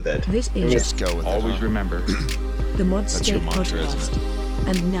that. This Just is go with Always it. remember. the Mod That's State your mantra, isn't Podcast.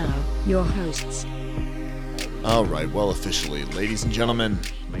 And now, your hosts. All right, well, officially, ladies and gentlemen,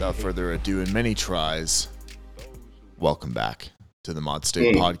 without further ado and many tries, welcome back to the Mod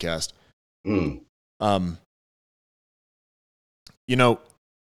State Podcast. You know,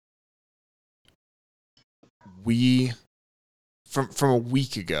 we from a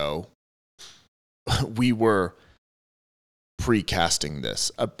week ago, we were precasting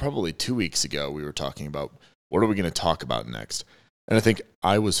this. Probably 2 weeks ago, we were talking about what are we going to talk about next, and I think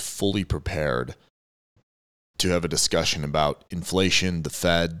I was fully prepared to have a discussion about inflation, the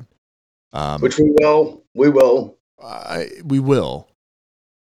Fed, Which we will. We will. We will.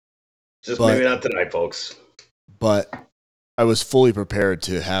 Just maybe not tonight, folks. But I was fully prepared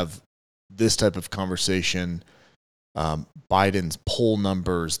to have this type of conversation. Biden's poll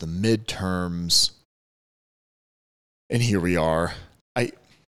numbers, the midterms, and here we are.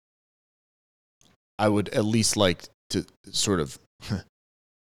 I would at least like to sort of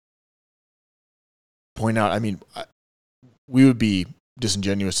point out, I mean, we would be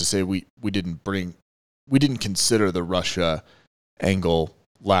disingenuous to say we didn't consider the Russia angle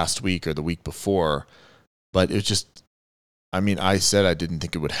last week or the week before, but it's just, I mean, I said I didn't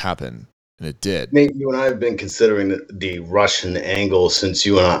think it would happen, and it did. Maybe you and I have been considering the Russian angle since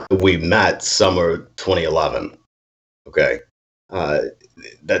we met summer 2011. Okay,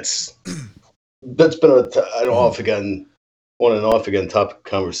 that's been an on and off again topic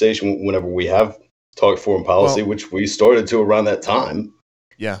conversation whenever we have talked foreign policy, which we started to around that time.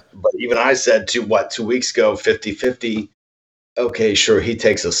 Yeah. But even I said 2 weeks ago, 50-50. Okay, sure, he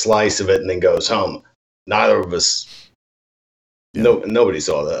takes a slice of it and then goes home. Neither of us, nobody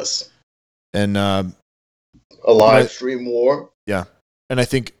saw this. And a live stream war. Yeah. And I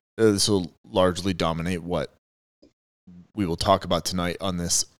think this will largely dominate what we will talk about tonight on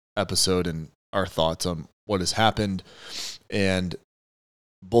this episode and our thoughts on what has happened and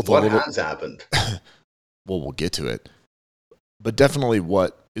both what has happened. Well, we'll get to it. But definitely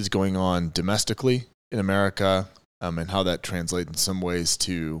what is going on domestically in America, and how that translates in some ways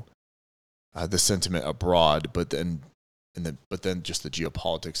to the sentiment abroad, but then just the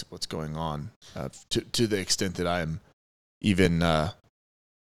geopolitics of what's going on, to the extent that I am even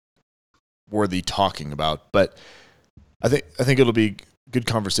worthy talking about. But I think it'll be good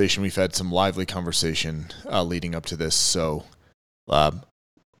conversation. We've had some lively conversation leading up to this, so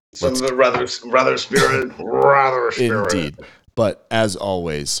some of it rather spirited, indeed. But as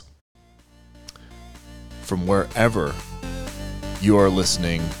always, from wherever you are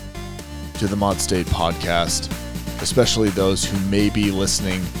listening to the Mod State Podcast, especially those who may be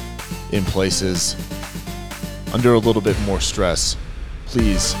listening in places under a little bit more stress,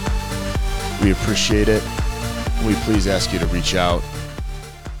 please, we appreciate it. We please ask you to reach out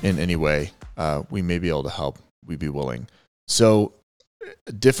in any way we may be able to help. We'd be willing. So,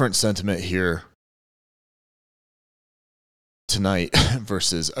 a different sentiment here tonight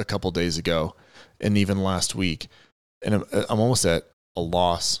versus a couple days ago and even last week. And I'm almost at a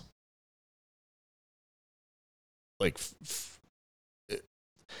loss. Like,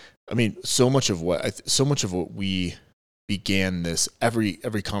 I mean, so much of what we began this, every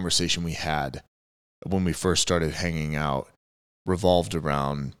conversation we had when we first started hanging out revolved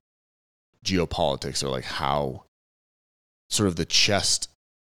around geopolitics, or like how sort of the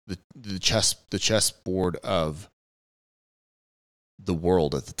chessboard of the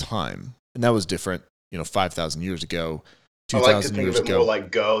world at the time. And that was different, 5,000 years ago, 2,000 years ago. More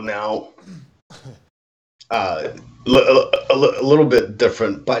like Go now. A little bit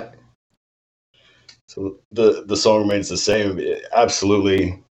different, but so the song remains the same.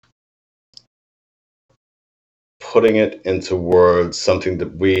 Absolutely putting it into words, something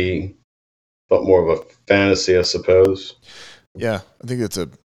that we thought more of a fantasy, I suppose. Yeah, I think it's a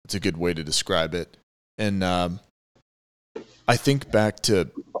good way to describe it. And I think back to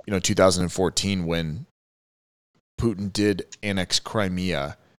 2014 when Putin did annex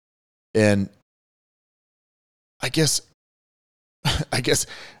Crimea, and I guess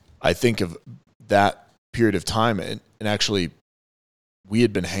I think of that period of time, and actually we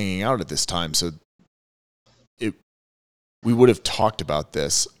had been hanging out at this time, so we would have talked about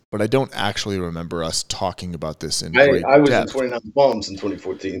this, but I don't actually remember us talking about this in great I was depth. in 29 Palms in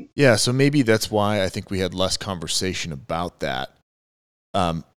 2014. Yeah, so maybe that's why I think we had less conversation about that.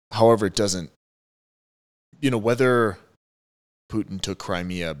 However, it doesn't, whether Putin took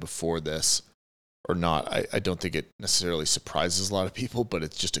Crimea before this or not, I don't think it necessarily surprises a lot of people, but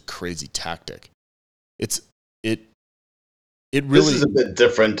it's just a crazy tactic. It really, this is a bit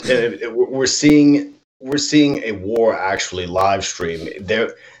different. We're seeing we're seeing a war actually live stream.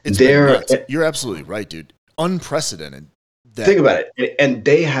 It's been nuts. You're absolutely right, dude. Unprecedented. Think about it. And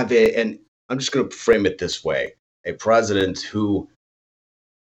they have and I'm just going to frame it this way. A president who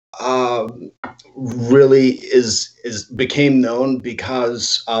really became known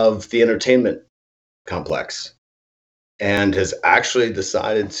because of the entertainment complex, and has actually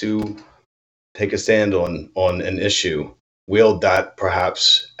decided to take a stand on an issue, wield that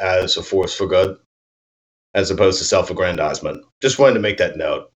perhaps as a force for good, as opposed to self-aggrandizement. Just wanted to make that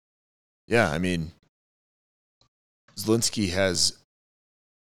note. Yeah, I mean, Zelensky has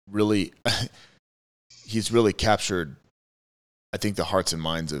really, he's really captured, I think, the hearts and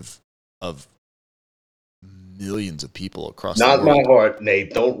minds of millions of people across the world. Not my heart,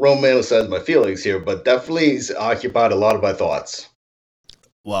 Nate. Don't romanticize my feelings here, but definitely he's occupied a lot of my thoughts.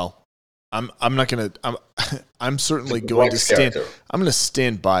 Well, I'm not gonna. I'm certainly going to stand. I'm going to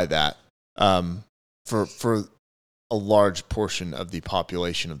stand by that. For a large portion of the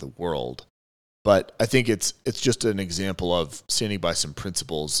population of the world, but I think it's just an example of standing by some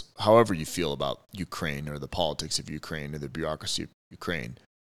principles. However you feel about Ukraine or the politics of Ukraine or the bureaucracy of Ukraine,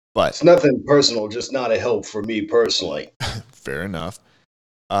 but it's nothing personal, just not a help for me personally. Fair enough.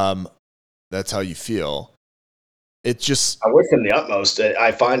 That's how you feel. It's just, I wish him the utmost.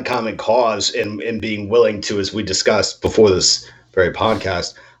 I find common cause in being willing to, as we discussed before this very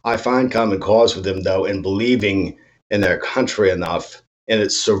podcast, I find common cause with them, though, in believing in their country enough and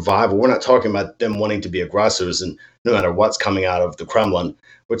its survival. We're not talking about them wanting to be aggressors, and no matter what's coming out of the Kremlin,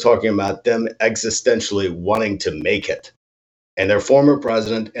 we're talking about them existentially wanting to make it. And their former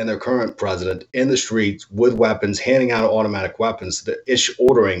president and their current president in the streets with weapons, handing out automatic weapons,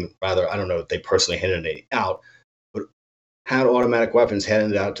 ordering, rather, I don't know if they personally handed it out, but had automatic weapons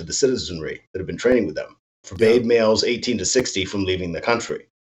handed out to the citizenry that have been training with them, forbade males 18 to 60 from leaving the country.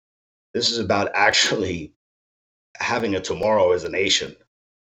 This is about actually having a tomorrow as a nation.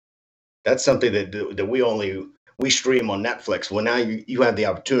 That's something that we stream on Netflix. Well, now you have the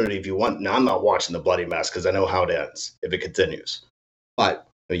opportunity if you want. Now, I'm not watching the bloody mess because I know how it ends if it continues. But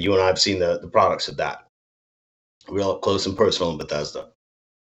you and I have seen the products of that. Real up close and personal in Bethesda.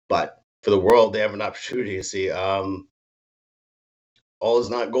 But for the world, they have an opportunity to see all is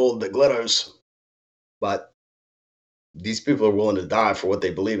not gold that glitters. But these people are willing to die for what they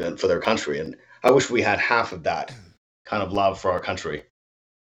believe in, for their country. And I wish we had half of that kind of love for our country.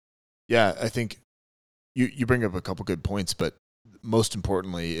 Yeah, I think you bring up a couple good points, but most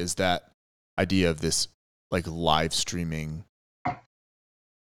importantly is that idea of this like live streaming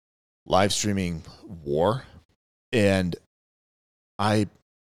war. And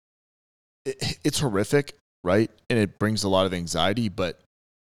it's horrific, right? And it brings a lot of anxiety, but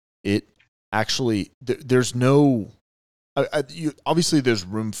it actually, there's no, obviously there's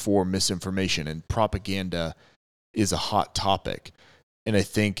room for misinformation, and propaganda is a hot topic. And I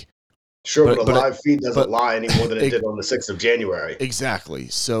think, sure, but a live feed doesn't lie any more than it did on the 6th of January. Exactly.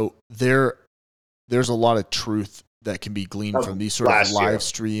 So there's a lot of truth that can be gleaned from these sort of live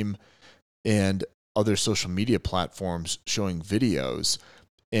stream and other social media platforms showing videos.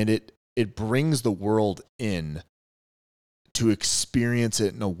 And it brings the world in to experience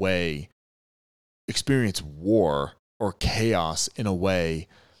it in a way, experience war or chaos in a way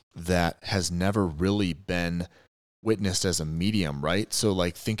that has never really been witnessed as a medium, right? So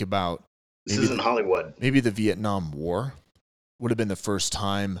like think about, this isn't Hollywood. Maybe the Vietnam War would have been the first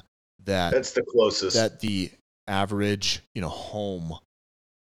time that's the closest that the average, home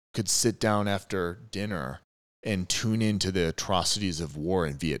could sit down after dinner and tune into the atrocities of war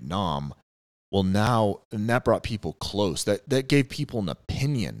in Vietnam. Well, now, and that brought people close. That gave people an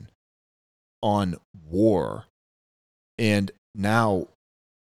opinion on war. And now,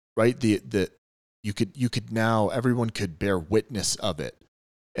 right, you could now, everyone could bear witness of it,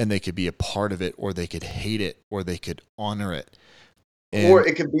 and they could be a part of it, or they could hate it, or they could honor it. Or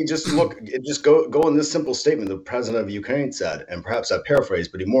it could be just go in this simple statement the president of Ukraine said, and perhaps I paraphrase,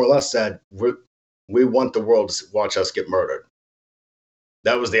 but he more or less said, we want the world to watch us get murdered.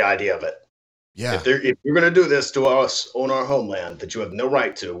 That was the idea of it. Yeah. If you're going to do this to us on our homeland that you have no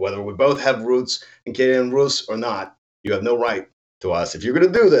right to, whether we both have roots in Canadian roots or not, you have no right to us. If you're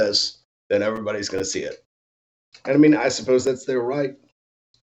going to do this, then everybody's going to see it. And I mean, I suppose that's their right.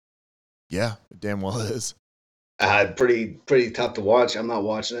 Yeah, damn well it is. Pretty tough to watch. I'm not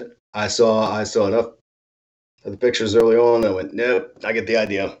watching it. I saw enough of the pictures early on. I went, nope, I get the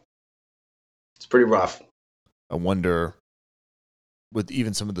idea. It's pretty rough. I wonder, with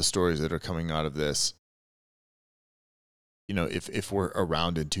even some of the stories that are coming out of this, if we're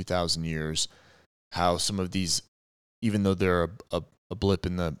around in 2,000 years, how some of these, even though they're a a blip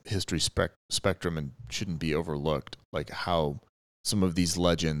in the history spectrum and shouldn't be overlooked. Like how some of these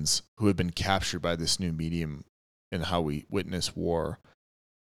legends who have been captured by this new medium and how we witness war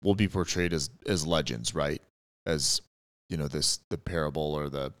will be portrayed as legends, right? As, you know, the parable or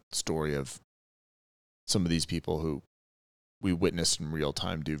the story of some of these people who we witnessed in real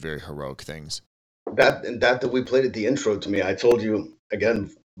time do very heroic things. That we played at the intro to me, I told you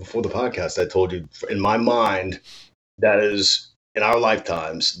again before the podcast, I told you in my mind, that is in our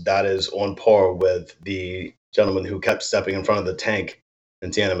lifetimes, that is on par with the gentleman who kept stepping in front of the tank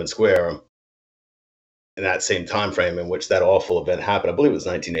in Tiananmen Square in that same time frame in which that awful event happened. I believe it was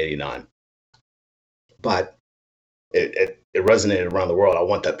 1989. But it resonated around the world. I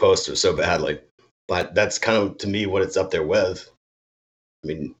want that poster so badly. But that's kind of, to me, what it's up there with. I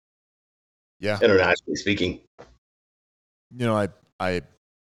mean, yeah, internationally speaking. You know, I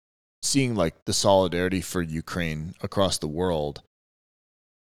seeing like the solidarity for Ukraine across the world.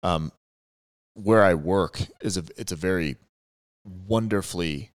 Where I work it's a very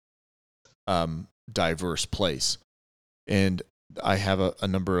wonderfully diverse place, and I have a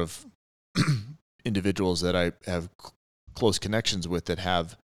number of individuals that I have close connections with that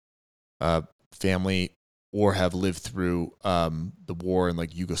have family or have lived through the war in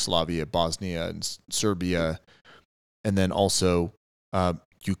like Yugoslavia, Bosnia, and Serbia, and then also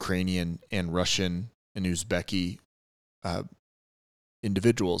Ukrainian and Russian and Uzbeki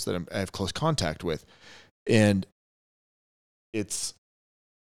individuals that I have close contact with, and it's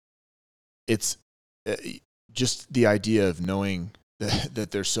just the idea of knowing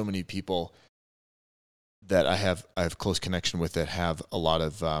that there's so many people that I have close connection with that have a lot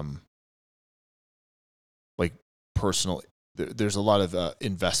of like personal. There's a lot of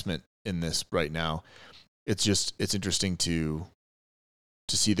investment in this right now. It's interesting to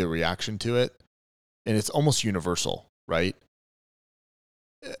see their reaction to it, and it's almost universal, right?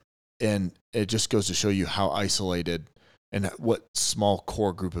 And it just goes to show you how isolated and what small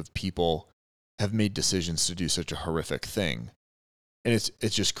core group of people have made decisions to do such a horrific thing. And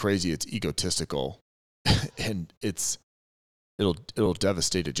it's just crazy. It's egotistical, and it'll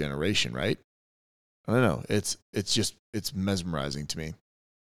devastate a generation, right? I don't know. It's mesmerizing to me.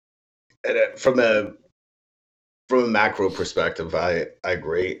 And from a macro perspective, I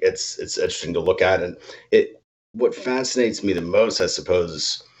agree. It's interesting to look at, and what fascinates me the most, I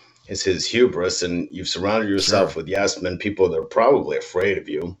suppose, is his hubris. And you've surrounded yourself with yes men, people that are probably afraid of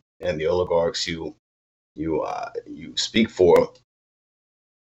you, and the oligarchs you speak for.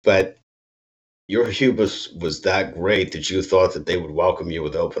 But your hubris was that great that you thought that they would welcome you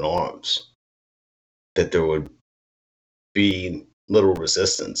with open arms, that there would be little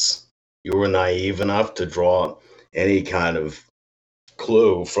resistance. You were naive enough to draw any kind of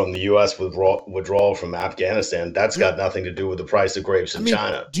clue from the U.S. withdrawal from Afghanistan. That's got nothing to do with the price of grapes in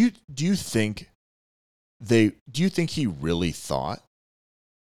China. Do you think he really thought?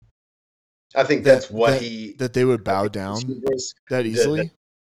 I think that's that they would bow down that easily.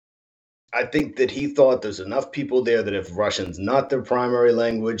 I think that he thought there's enough people there that if Russian's not their primary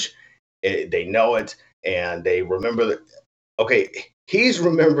language, they know it and they remember that. Okay, he's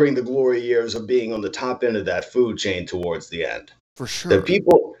remembering the glory years of being on the top end of that food chain towards the end. For sure.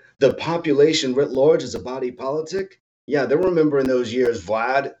 The population writ large is a body politic. Yeah, they're remembering those years,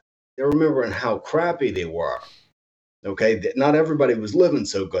 Vlad. They're remembering how crappy they were. Okay, not everybody was living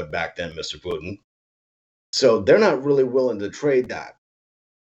so good back then, Mr. Putin. So they're not really willing to trade that.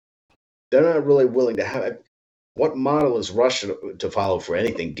 They're not really willing to have it. What model is Russia to follow for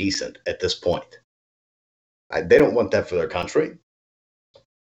anything decent at this point? They don't want that for their country.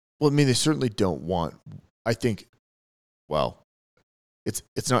 Well, I mean, they certainly don't want. I think, well,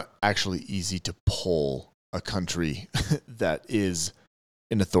 it's not actually easy to pull a country that is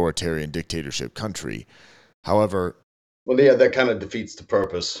an authoritarian dictatorship country. However, well, yeah, that kind of defeats the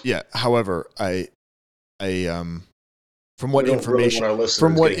purpose. Yeah. However, from what information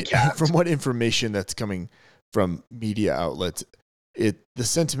that's coming from media outlets, the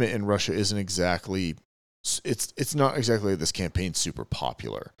sentiment in Russia isn't exactly. It's not exactly this campaign's super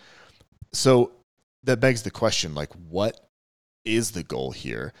popular. So that begs the question, like, what is the goal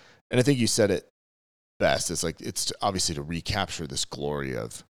here? And I think you said it best. It's like, it's obviously to recapture this glory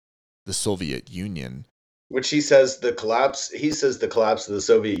of the Soviet Union. Which he says the collapse of the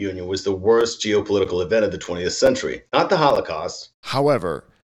Soviet Union was the worst geopolitical event of the 20th century, not the Holocaust. However,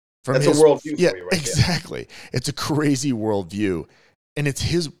 that's a worldview for you, right? Exactly. It's a crazy worldview. And it's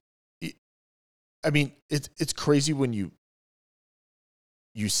his. I mean, it's crazy when you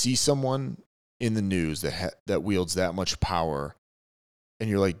see someone in the news that wields that much power, and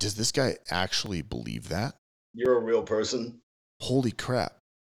you're like, does this guy actually believe that? You're a real person. holy crap.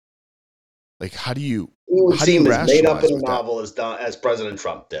 Like, how do you It would seem as made up rationalize in a with that? novel as President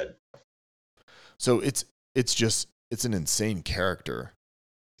Trump did. So it's an insane character.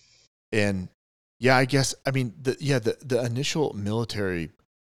 And yeah, I guess, I mean, the initial military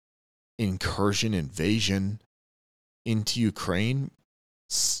invasion into Ukraine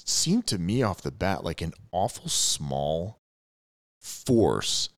seemed to me off the bat like an awful small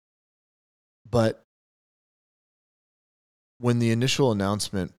force. But when the initial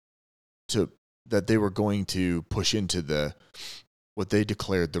announcement that they were going to push into what they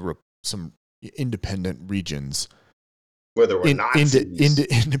declared some independent regions where there were Nazis. into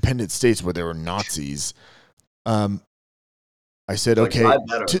independent states where there were Nazis, I said, Like,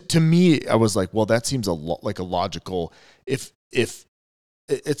 okay. to me, I was like, well, that seems like a logical. If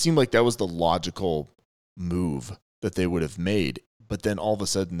it seemed like that was the logical move that they would have made, but then all of a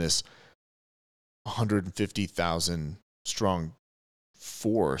sudden, this 150,000 strong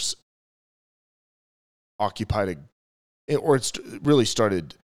force occupied it really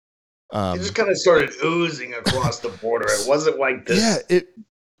started. It just kind of started oozing across the border. It wasn't like this. Yeah, it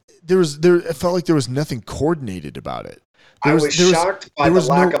felt like there was nothing coordinated about it. I was shocked by the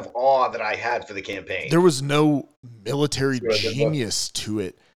lack of awe that I had for the campaign. There was no military genius to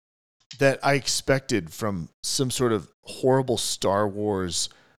it that I expected from some sort of horrible Star Wars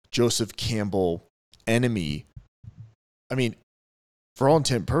Joseph Campbell enemy. I mean, for all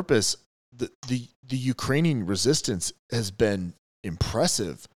intent and purpose, the Ukrainian resistance has been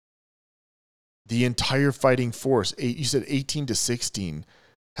impressive. The entire fighting force, you said 18 to 16,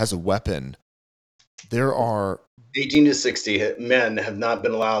 has a weapon. There are 18 to 60 men have not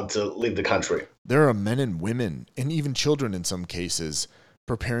been allowed to leave the country. There are men and women, and even children in some cases,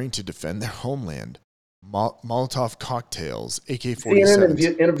 preparing to defend their homeland. Molotov cocktails, AK-47s.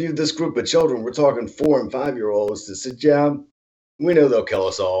 CNN interviewed this group of children. We're talking 4 and 5-year-olds that said, yeah, we know they'll kill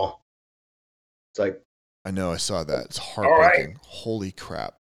us all. It's like, I know, I saw that. It's heartbreaking. Right. Holy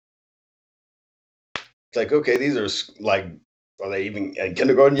crap. It's like, okay, these are like, are they even in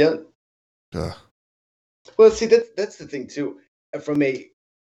kindergarten yet? Well, see, that's the thing too. From a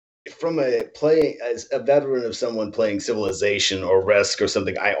play as a veteran of someone playing Civilization or Risk or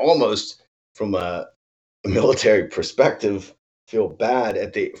something, I almost, from a military perspective, feel bad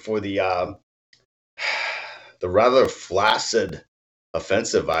for the rather flaccid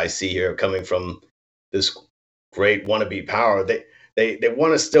offensive I see here coming from this great wannabe power. They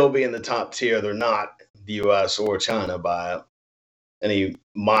want to still be in the top tier. They're not the U.S. or China by any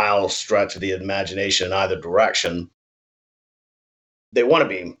mile stretch of the imagination in either direction. They want to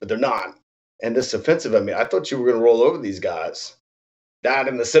be, but they're not. And this offensive, I mean, I thought you were going to roll over these guys. That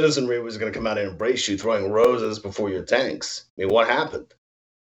and the citizenry was going to come out and embrace you, throwing roses before your tanks. I mean, what happened?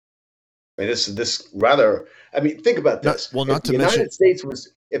 I mean, this rather. I mean, think about this. If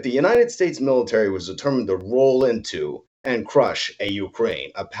the United States military was determined to roll into and crush a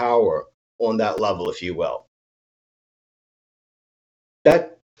Ukraine, a power on that level, if you will,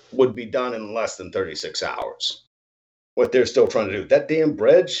 that would be done in less than 36 hours. What they're still trying to do. That damn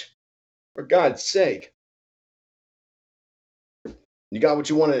bridge, for God's sake. You got what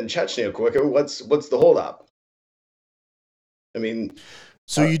you wanted in Chechnya quicker. What's the holdup? I mean,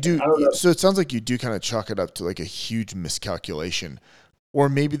 so you do. So it sounds like you do kind of chalk it up to like a huge miscalculation, or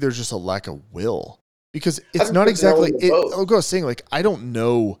maybe there's just a lack of will, because it's not exactly. I'll go saying like I don't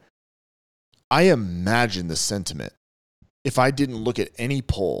know. I imagine the sentiment. If I didn't look at any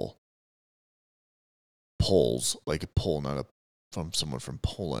polls, like a poll, from someone from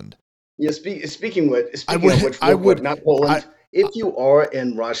Poland. Yeah, speaking of which, not Poland. If you are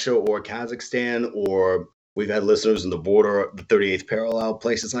in Russia or Kazakhstan, or we've had listeners in the border, the 38th parallel,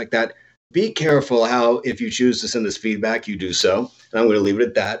 places like that, be careful how, if you choose to send us feedback, you do so. And I'm going to leave it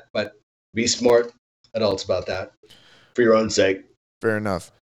at that, but be smart adults about that for your own sake. Fair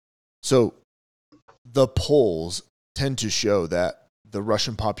enough. So the polls tend to show that the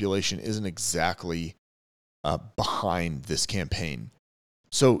Russian population isn't exactly behind this campaign.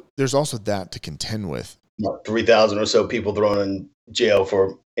 So there's also that to contend with. 3,000 or so people thrown in jail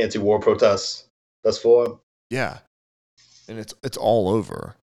for anti-war protests thus far. Yeah. And it's all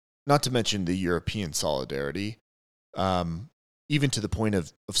over. Not to mention the European solidarity, even to the point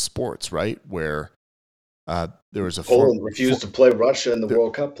of sports, right? Where there was Poland refused to play Russia in the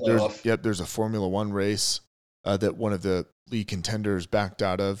World Cup playoff. There's a Formula One race that one of the league contenders backed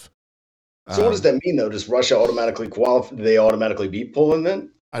out of. So what does that mean, though? Does Russia automatically qualify? Do they automatically beat Poland then?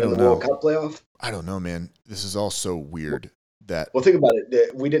 I don't know. In the World Cup playoff? I don't know, man. This is all so weird. Well, think about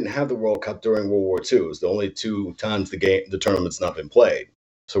it. We didn't have the World Cup during World War II. It was the only 2 times the tournament's not been played.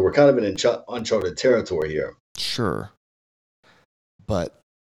 So we're kind of in uncharted territory here. Sure. but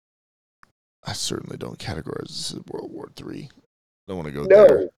I certainly don't categorize this as World War III. I don't want to go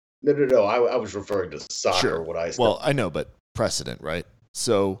No, there. no. I was referring to soccer. Sure. What I said. Well, I know, but precedent, right?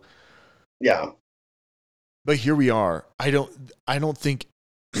 So, Yeah. but here we are. I don't think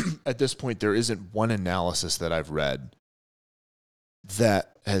at this point there isn't one analysis that I've read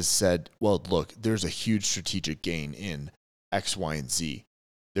that has said, well, look, there's a huge strategic gain in X, Y, and Z.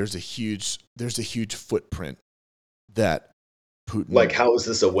 There's a huge footprint that Putin, Like, how is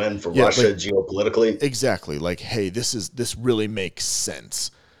this a win for Yeah, Russia like- geopolitically? exactly, like, hey, this really makes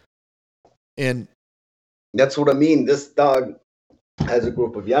sense. And That's what I mean. This dog has a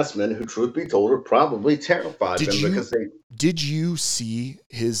group of yes men who, truth be told, are probably terrified of Did him you- because they. did you see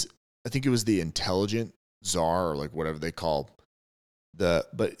his, I think it was the intelligent czar, or like whatever they call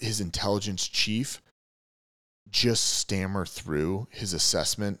but his intelligence chief just stammer through his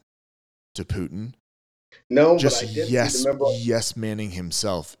assessment to Putin? No, Just but I did yes, see the member. yes manning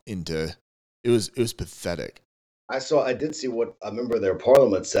himself into, it was pathetic. I did see what a member of their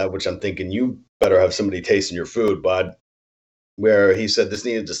parliament said, which I'm thinking you better have somebody tasting your food, bud. Where he said this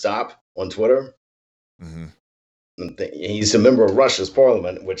needed to stop on Twitter. Mm-hmm. He's a member of Russia's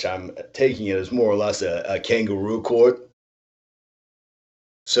parliament, which I'm taking it as more or less a kangaroo court.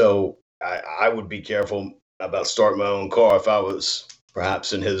 So I would be careful about starting my own car if I was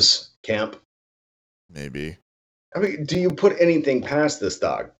perhaps in his camp. Maybe. I mean, do you put anything past this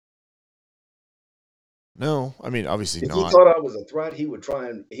dog? No, I mean, obviously If not. he thought I was a threat, he would try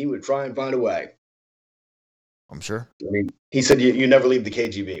and find a way. I'm sure. I mean, he said you never leave the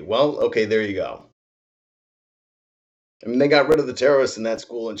KGB. Well, okay, there you go. I mean, they got rid of the terrorists in that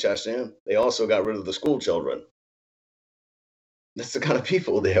school in Chechnya. They also got rid of the school children. That's the kind of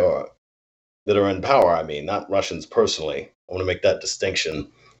people they are that are in power. I mean, not Russians personally. I want to make that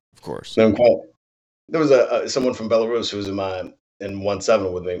distinction. Of course. There was someone from Belarus who was in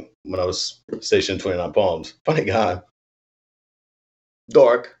 1-7 with me when I was stationed in 29 Palms. Funny guy.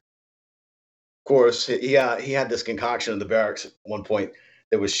 Dark. Of course, he had this concoction in the barracks at one point.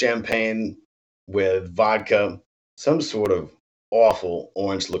 There was champagne with vodka, some sort of awful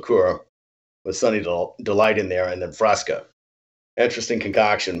orange liqueur with Sunny Delight in there, and then Fresca. Interesting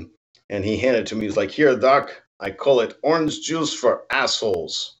concoction. And he handed it to me. He's like, "Here, Doc, I call it orange juice for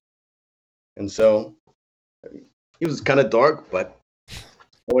assholes." And so he was kind of dark, but I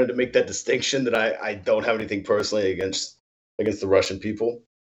wanted to make that distinction that I don't have anything personally against the Russian people.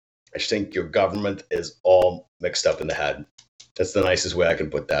 I just think your government is all mixed up in the head. That's the nicest way I can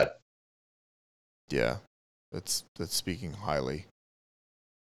put that. Yeah, that's speaking highly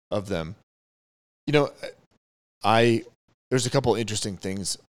of them. You know, there's a couple interesting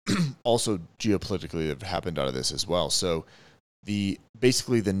things also geopolitically that have happened out of this as well. So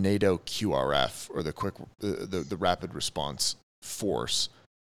basically the NATO QRF, or the rapid response force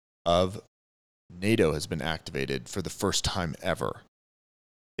of NATO, has been activated for the first time ever.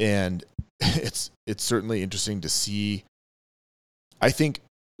 And it's certainly interesting to see. I think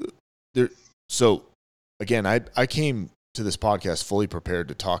so again, I came to this podcast fully prepared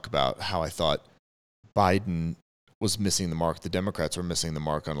to talk about how I thought Biden was missing the mark. The Democrats were missing the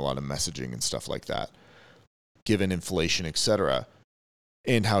mark on a lot of messaging and stuff like that, given inflation, etc.,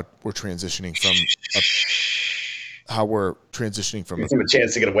 and how we're transitioning from Give him a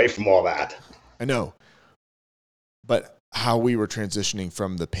chance to get away from all that. I know, but how we were transitioning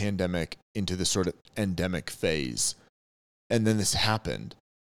from the pandemic into this sort of endemic phase, and then this happened.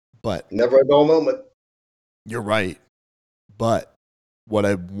 But Never a dull moment. you're right. But what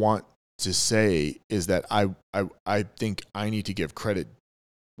I want to say is that I think I need to give credit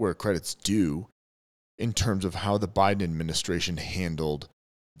where credit's due in terms of how the Biden administration handled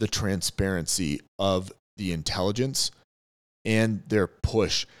the transparency of the intelligence and their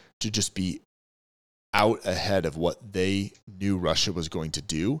push to just be out ahead of what they knew Russia was going to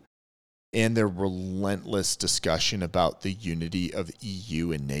do, and their relentless discussion about the unity of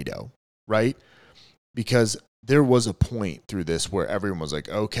EU and NATO, right? Because there was a point through this where everyone was like,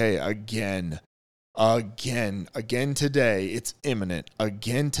 okay, again today, it's imminent.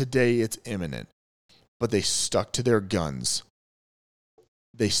 Again today, it's imminent. But they stuck to their guns.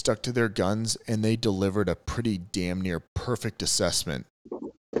 And they delivered a pretty damn near perfect assessment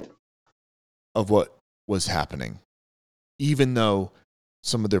of what was happening, even though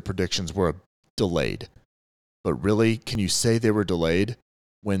some of their predictions were delayed. But really, can you say they were delayed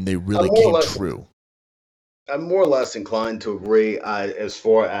when they really came true? I'm more or less inclined to agree as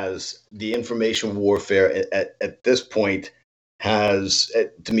far as the information warfare at this point has,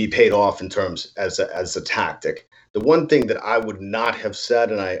 to me, paid off in terms as a tactic. The one thing that I would not have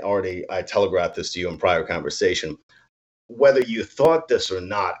said, and I telegraphed this to you in prior conversation, whether you thought this or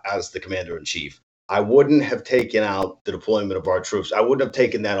not, as the commander in chief, I wouldn't have taken out the deployment of our troops. I wouldn't have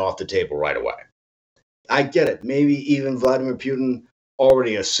taken that off the table right away. I get it. Maybe even Vladimir Putin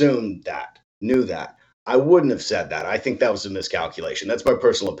already assumed that, knew that. I wouldn't have said that. I think that was a miscalculation. That's my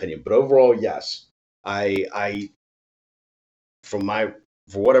personal opinion. But overall, yes, I from my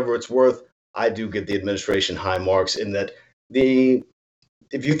for whatever it's worth, I do give the administration high marks in that the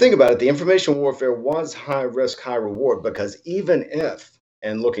if you think about it, the information warfare was high risk, high reward because even if,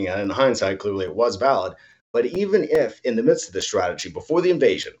 and looking at it in hindsight, clearly it was valid, but even if in the midst of the strategy before the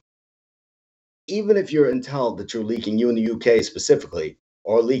invasion, even if your intel that you're leaking, you in the UK specifically,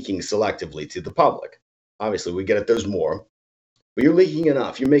 are leaking selectively to the public, obviously we get it, there's more, but you're leaking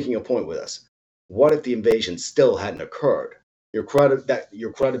enough, you're making a point with us. What if the invasion still hadn't occurred? Your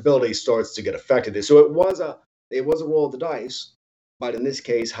credibility starts to get affected. So it was a roll of the dice, but in this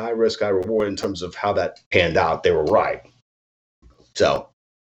case, high risk, high reward in terms of how that panned out. They were right. So,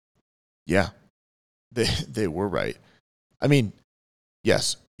 yeah, they were right. I mean,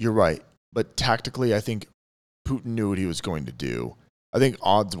 yes, you're right. But tactically, I think Putin knew what he was going to do. I think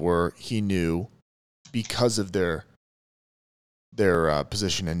odds were he knew because of their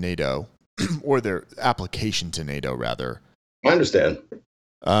position in NATO or their application to NATO, rather. I understand.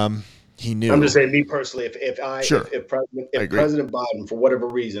 He knew. I'm just saying, me personally, if President Biden, for whatever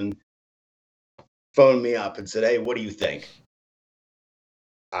reason, phoned me up and said, "Hey, what do you think?"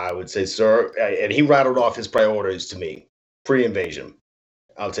 I would say, "Sir," and he rattled off his priorities to me pre-invasion.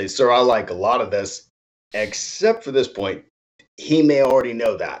 I would say, "Sir, I like a lot of this, except for this point. He may already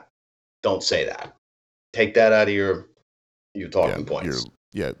know that. Don't say that. Take that out of your talking points."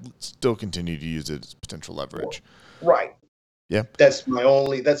 Still continue to use it as potential leverage. Right. Yeah. That's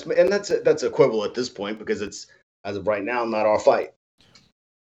a quibble at this point because it's, as of right now, not our fight.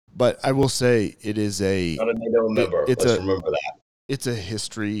 But I will say it is not a NATO member. Let's remember that. It's a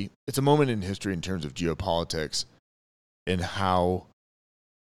history. It's a moment in history in terms of geopolitics and how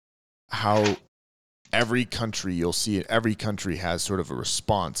every country, you'll see it, every country has sort of a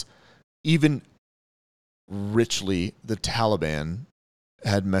response. Even richly, the Taliban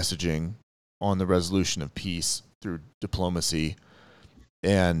had messaging on the resolution of peace through diplomacy,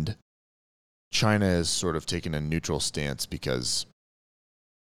 and China has sort of taken a neutral stance because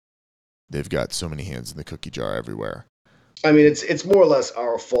they've got so many hands in the cookie jar everywhere. I mean, it's more or less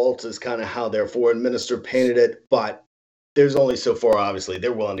our fault is kind of how their foreign minister painted it, but there's only so far, obviously,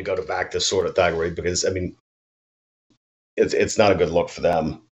 they're willing to go to back this sort of thuggery because, I mean, it's not a good look for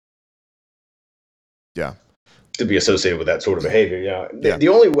them. Yeah. To be associated with that sort of behavior. The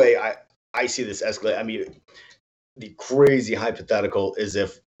only way I see this escalate, I mean, the crazy hypothetical is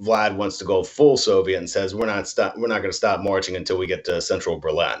if Vlad wants to go full Soviet and says we're not going to stop marching until we get to central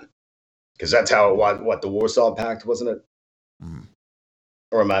Berlin, because that's how it was. What, the Warsaw Pact, wasn't it? Mm.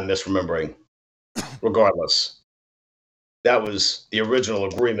 Or am I misremembering? Regardless, that was the original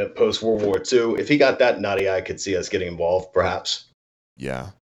agreement post World War II. If he got that nutty, I could see us getting involved, perhaps. Yeah.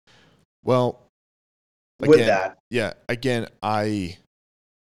 Well, with that, yeah. Again, I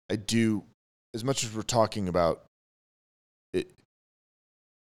do, as much as we're talking about it.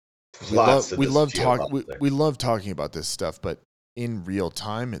 We love talking about this stuff, but in real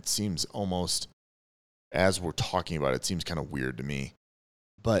time, it seems almost, as we're talking about it, it seems kind of weird to me.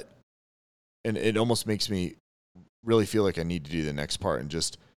 And it almost makes me really feel like I need to do the next part and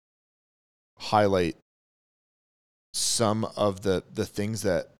just highlight some of the things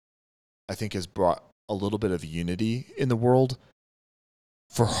that I think has brought a little bit of unity in the world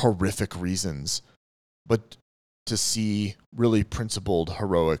for horrific reasons, but to see really principled,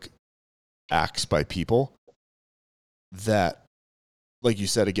 heroic acts by people that, like you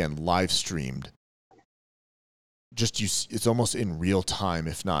said, again, live streamed. It's almost in real time,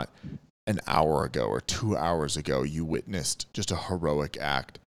 if not an hour ago or 2 hours ago, you witnessed just a heroic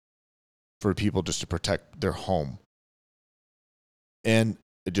act for people just to protect their home. And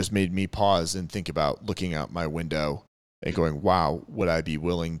it just made me pause and think about looking out my window and going, wow, what would I be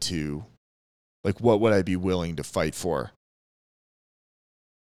willing to fight for?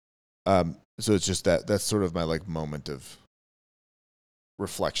 So it's just that's sort of my like moment of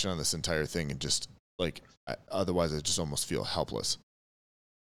reflection on this entire thing, and just like otherwise I just almost feel helpless.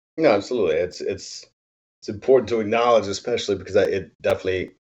 No, absolutely. It's important to acknowledge, especially because they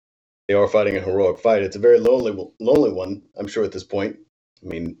are fighting a heroic fight. It's a very lonely one, I'm sure, at this point. I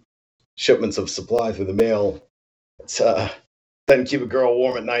mean, shipments of supply through the mail. It's doesn't keep a girl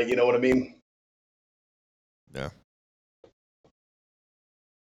warm at night. You know what I mean? Yeah.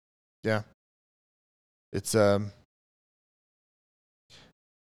 Yeah. It's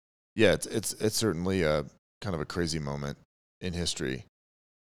it's certainly kind of a crazy moment in history.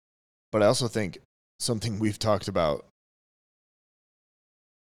 But I also think something we've talked about,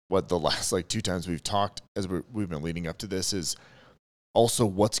 the last like 2 times we've talked as we've been leading up to this, is also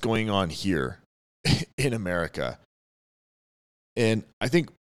what's going on here in America. And I think,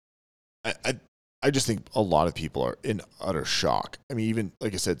 I just think a lot of people are in utter shock. I mean, even,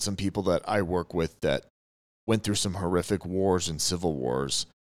 like I said, some people that I work with that went through some horrific wars and civil wars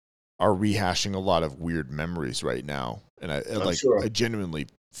are rehashing a lot of weird memories right now. And I genuinely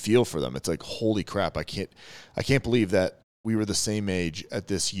feel for them. It's like, holy crap, I can't believe that we were the same age at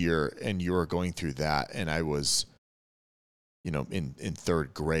this year and you were going through that. And I was, in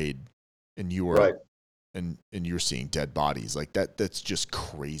 3rd grade and you were, right. and you're seeing dead bodies like that. That's just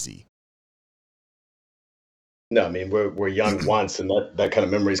crazy. No, I mean, we're young once, and that kind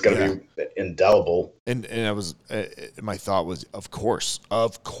of memory is going to be indelible. And I was, my thought was, of course,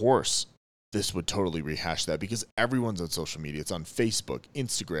 this would totally rehash that, because everyone's on social media. It's on Facebook,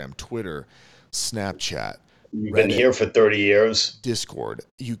 Instagram, Twitter, Snapchat. You've been here for 30 years. Discord.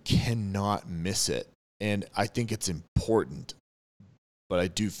 You cannot miss it. And I think it's important. But I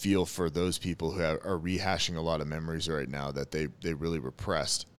do feel for those people who are rehashing a lot of memories right now that they really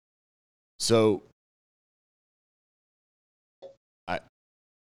repressed. So,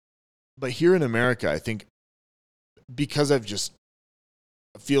 but here in America, I think, because I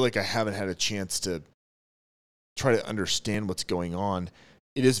feel like I haven't had a chance to try to understand what's going on,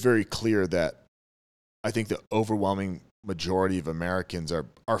 it is very clear that I think the overwhelming majority of Americans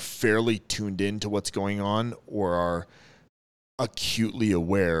are fairly tuned in to what's going on, or are acutely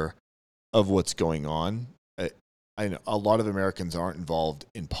aware of what's going on. I know a lot of Americans aren't involved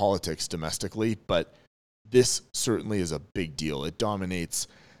in politics domestically, but this certainly is a big deal. It dominates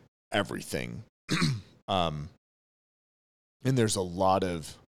everything. And there's a lot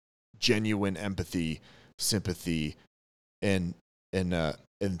of genuine empathy, sympathy, and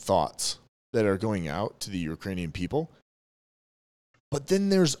thoughts that are going out to the Ukrainian people. But then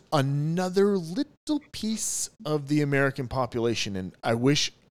there's another little piece of the American population, and I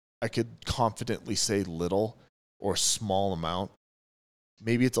wish I could confidently say little or small amount.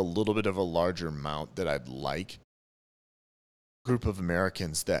 Maybe it's a little bit of a larger amount that I'd like. Group of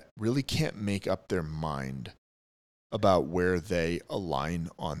Americans that really can't make up their mind about where they align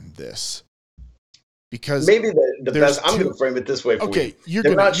on this. Because maybe the best, I'm going to frame it this way for you.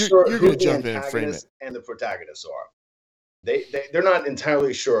 They're not sure who the antagonist and the protagonists are. They're not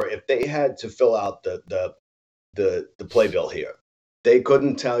entirely sure. If they had to fill out the playbill here, they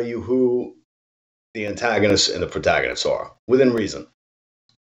couldn't tell you who the antagonists and the protagonists are within reason.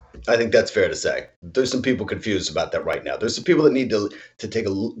 I think that's fair to say. There's some people confused about that right now. There's some people that need to take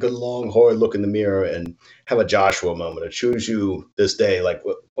a good long hard look in the mirror and have a Joshua moment to choose you this day. Like,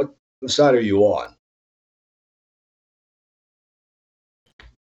 what side are you on?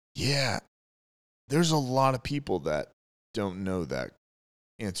 Yeah, there's a lot of people that don't know that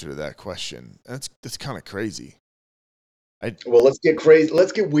answer to that question. That's kind of crazy. Well, let's get crazy.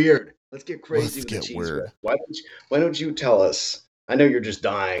 Let's get weird. Let's get crazy. Let's get weird. Why don't you tell us? I know you're just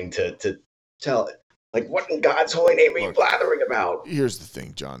dying to tell it. Like, what in God's holy name are you blathering about? Here's the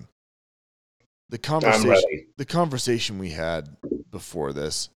thing, John. The conversation we had before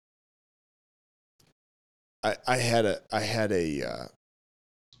this, I had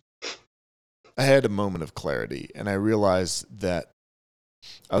a moment of clarity, and I realized that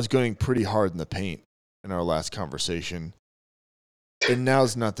I was going pretty hard in the paint in our last conversation, and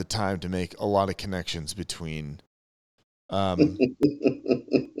now's not the time to make a lot of connections between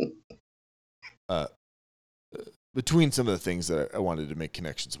between some of the things that I wanted to make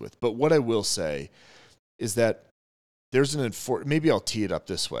connections with. But what I will say is that there's maybe I'll tee it up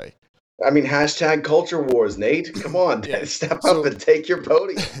this way. I mean, hashtag culture wars, Nate. Come on, step up and take your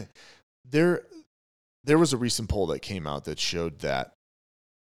podium. There was a recent poll that came out that showed that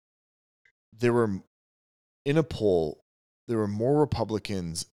there were more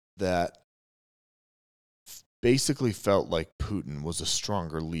Republicans that basically felt like Putin was a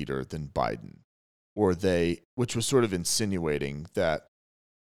stronger leader than Biden, which was sort of insinuating that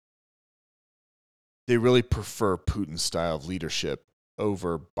they really prefer Putin's style of leadership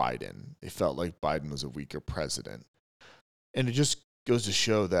over Biden. They felt like Biden was a weaker president. And it just goes to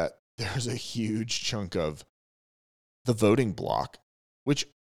show that there's a huge chunk of the voting bloc, which,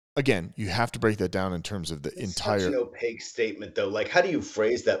 again, you have to break that down in terms of the entire... Such an opaque statement, though. Like, how do you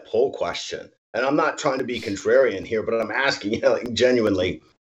phrase that poll question? And I'm not trying to be contrarian here, but I'm asking, like, genuinely,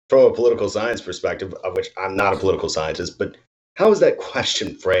 from a political science perspective, of which I'm not a political scientist, but how is that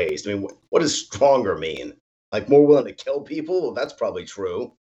question phrased? I mean, what does stronger mean? Like, more willing to kill people? Well, that's probably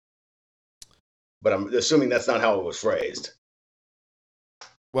true. but I'm assuming that's not how it was phrased.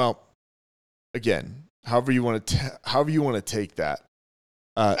 Well, again, however you want to take that.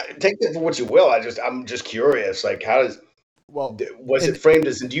 Take that for what you will. I'm just curious. Like, was it framed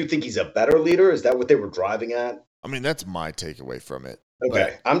as? Do you think he's a better leader? Is that what they were driving at? I mean, that's my takeaway from it.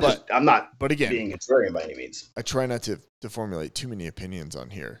 Okay, I'm not. But again, being contrarian by any means. I try not to formulate too many opinions on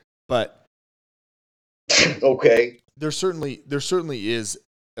here, but okay. There certainly is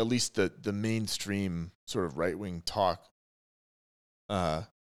at least the mainstream sort of right wing talk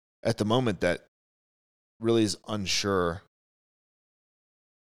at the moment that really is unsure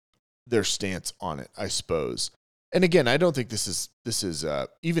their stance on it, I suppose. And again, I don't think this is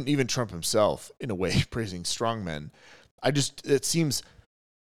even Trump himself in a way praising strongmen. It seems,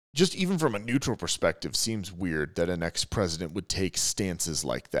 just even from a neutral perspective, seems weird that an ex-president would take stances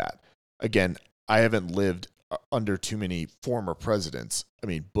like that. Again, I haven't lived under too many former presidents. I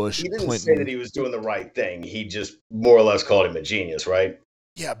mean, Bush, he didn't Clinton. say that he was doing the right thing. He just more or less called him a genius, right?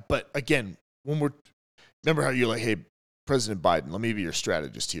 Yeah, but again, remember how you're like, hey, President Biden, let me be your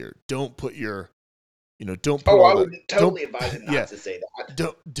strategist here. Don't put your, don't put. I would totally advise him not to say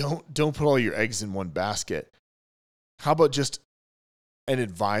that. Don't put all your eggs in one basket. How about just an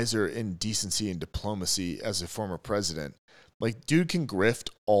advisor in decency and diplomacy as a former president? Like, dude can grift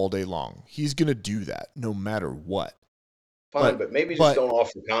all day long. He's gonna do that no matter what. Fine, but maybe just don't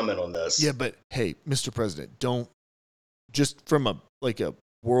offer comment on this. Yeah, but hey, Mr. President, don't, just from a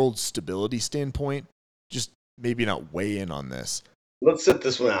world stability standpoint, just maybe not weigh in on this. Let's sit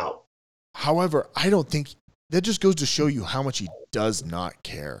this one out. However, I don't think that just goes to show you how much he does not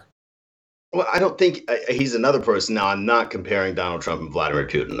care. Well, I don't think he's another person. Now, I'm not comparing Donald Trump and Vladimir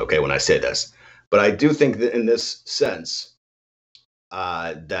Putin, okay, when I say this. But I do think that in this sense,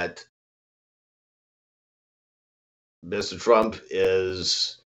 that Mr. Trump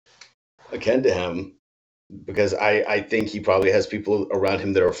is akin to him, because I think he probably has people around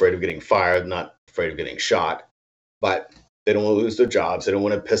him that are afraid of getting fired, not afraid of getting shot. But they don't want to lose their jobs. They don't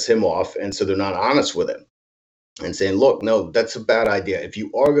want to piss him off. And so they're not honest with him and saying, look, no, that's a bad idea. If you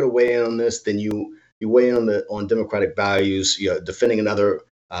are going to weigh in on this, then you weigh in on democratic values, defending another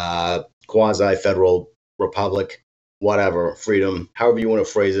quasi-federal republic, whatever, freedom, however you want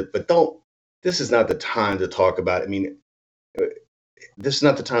to phrase it. But this is not the time to talk about, this is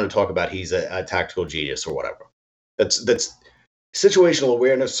not the time to talk about he's a tactical genius or whatever. That's situational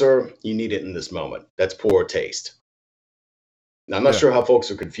awareness, sir. You need it in this moment. That's poor taste. Now, I'm not sure how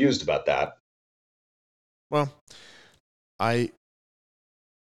folks are confused about that. Well, I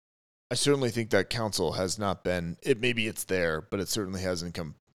certainly think that counsel has not been, maybe it's there, but it certainly hasn't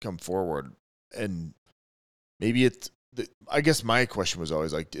come forward. And maybe I guess my question was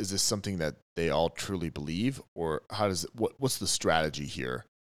always like, is this something that they all truly believe, or what's the strategy here?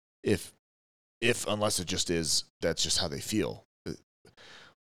 If unless it just is, that's just how they feel.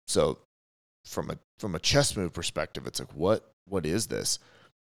 So from a chess move perspective, it's like, what is this?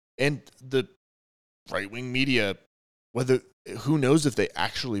 And the right-wing media, who knows if they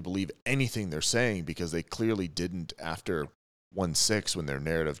actually believe anything they're saying, because they clearly didn't after 1/6 when their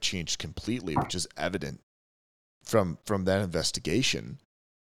narrative changed completely, which is evident from that investigation.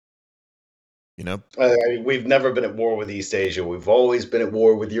 We've never been at war with East Asia. We've always been at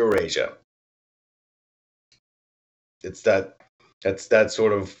war with Eurasia. It's that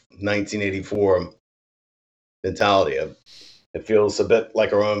sort of 1984 mentality. It feels a bit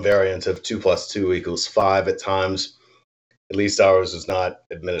like our own variant of 2 + 2 = 5 at times. At least ours is not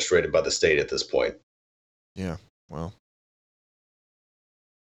administrated by the state at this point. Yeah, well.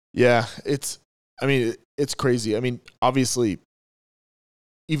 Yeah, it's crazy. Obviously,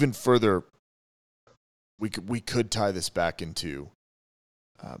 even further, we could tie this back into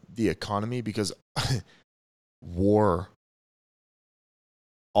the economy, because war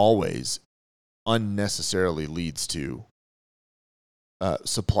always unnecessarily leads to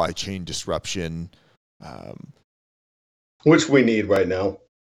supply chain disruption, which we need right now.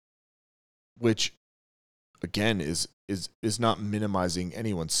 Which, again, is not minimizing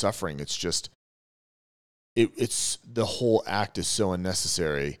anyone's suffering. It's just it's the whole act is so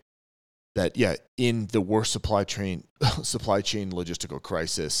unnecessary that in the worst supply chain logistical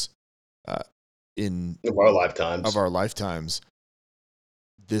crisis of our lifetimes,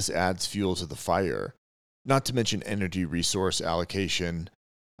 this adds fuel to the fire. Not to mention energy resource allocation.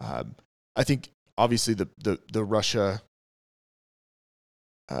 I think obviously the Russia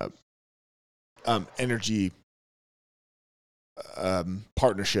energy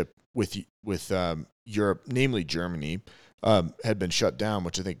partnership with Europe, namely Germany, had been shut down,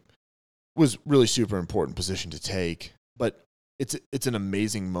 which I think was really super important position to take. But it's an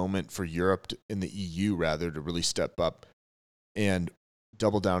amazing moment for Europe in the EU rather to really step up and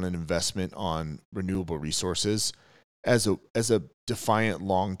double down an investment on renewable resources as a defiant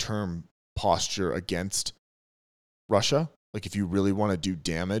long-term posture against Russia. Like if you really want to do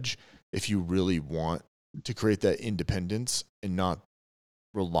damage, if you really want to create that independence and not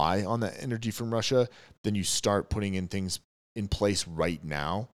rely on that energy from Russia, then you start putting in things in place right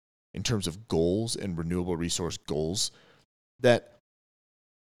now in terms of goals and renewable resource goals that,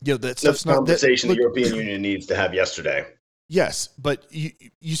 that stuff's not conversation that, the European Union needs to have yesterday. Yes, but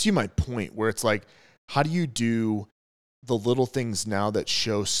you see my point where it's like, how do you do the little things now that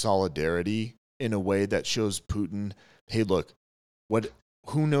show solidarity in a way that shows Putin, hey, look,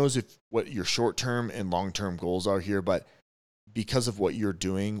 who knows what your short-term and long-term goals are here, but because of what you're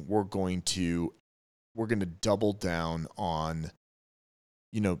doing, we're going to double down on,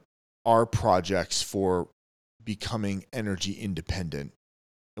 our projects for becoming energy independent,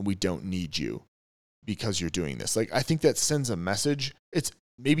 and we don't need you because you're doing this. Like, I think that sends a message. It's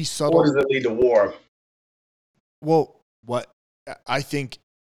maybe subtle. Or does it lead to war? Well, what I think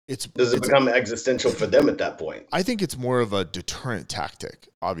does it become existential for them at that point? I think it's more of a deterrent tactic,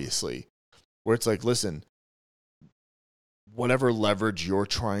 obviously, where it's like, listen, whatever leverage you're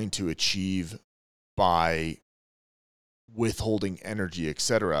trying to achieve by withholding energy,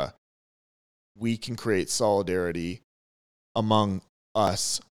 etc., we can create solidarity among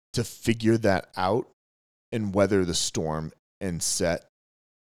us to figure that out and weather the storm and set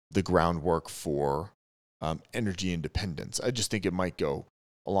the groundwork for energy independence. I just think it might go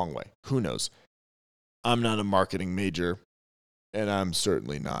a long way. Who knows? I'm not a marketing major, and I'm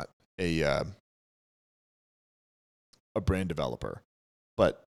certainly not a brand developer,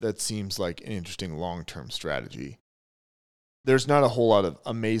 but that seems like an interesting long-term strategy. There's not a whole lot of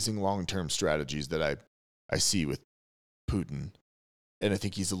amazing long-term strategies that I see with Putin, and I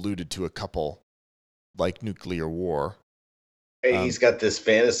think he's alluded to a couple, like nuclear war. He's got this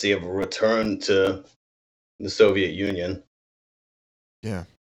fantasy of a return to the Soviet Union. Yeah.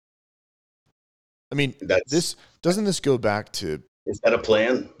 I mean, doesn't this go back to... Is that a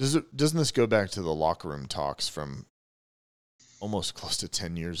plan? Doesn't this go back to the locker room talks from almost close to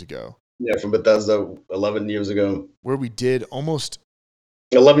 10 years ago? Yeah, from Bethesda 11 years ago. Where we did almost...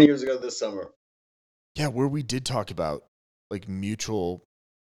 11 years ago this summer. Yeah, where we did talk about like mutual...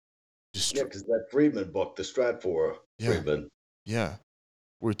 Yeah, because that Friedman book, the Stratfor Friedman. Yeah.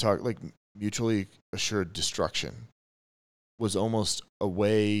 We talked like mutually assured destruction was almost a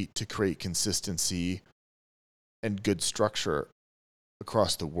way to create consistency and good structure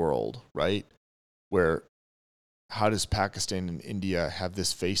across the world, right? Where how does Pakistan and India have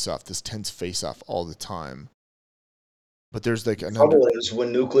this face-off, this tense face-off all the time? But there's like another... The trouble is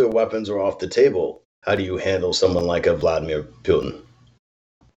when nuclear weapons are off the table, how do you handle someone like a Vladimir Putin?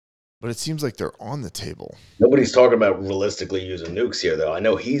 But it seems like they're on the table. Nobody's talking about realistically using nukes here, though. I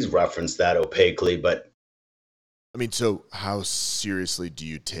know he's referenced that opaquely, but... I mean, so how seriously do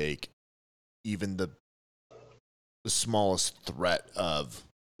you take even the smallest threat of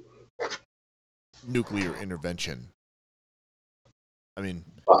nuclear intervention? I mean...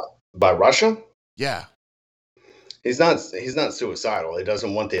 By Russia? Yeah. He's not suicidal. He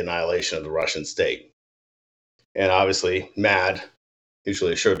doesn't want the annihilation of the Russian state. And obviously, MAD...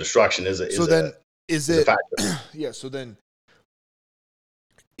 Mutually assured destruction is a factor. Yeah, so then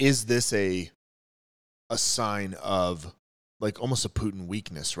is this a sign of like almost a Putin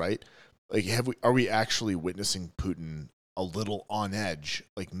weakness, right? Like are we actually witnessing Putin a little on edge,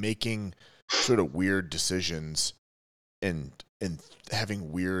 like making sort of weird decisions and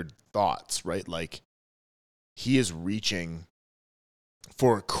having weird thoughts, right? Like he is reaching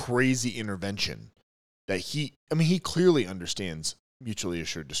for a crazy intervention that he clearly understands mutually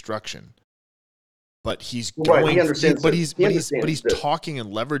assured destruction, but he's going. Right, he understands. But he's talking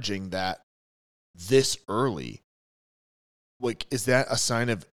and leveraging that this early. Like, is that sign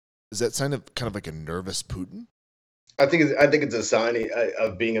of kind of like a nervous Putin? I think it's a sign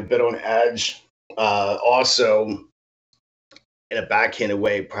of being a bit on edge. Also, in a backhanded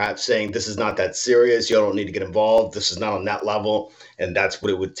way, perhaps saying this is not that serious. You don't need to get involved. This is not on that level, and that's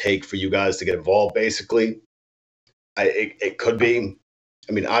what it would take for you guys to get involved. Basically. It could be.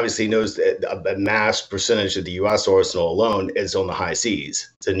 I mean, obviously, he knows that a mass percentage of the U.S. arsenal alone is on the high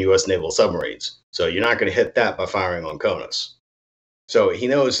seas. It's in U.S. naval submarines. So you're not going to hit that by firing on CONUS. So he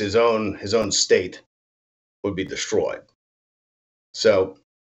knows his own state would be destroyed. So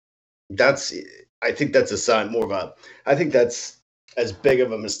I think that's a sign I think that's as big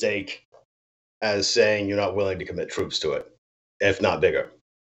of a mistake as saying you're not willing to commit troops to it, if not bigger.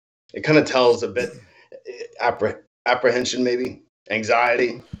 It kind of tells a bit apprehension, maybe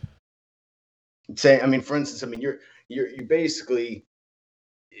anxiety. Say, I mean, for instance, I mean, you basically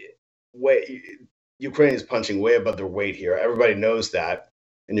way Ukraine is punching way above their weight here. Everybody knows that,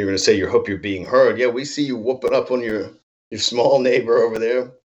 and you're going to say you hope you're being heard. Yeah, we see you whooping up on your small neighbor over there.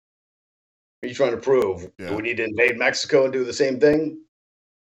 What are you trying to prove? Yeah. Do we need to invade Mexico and do the same thing?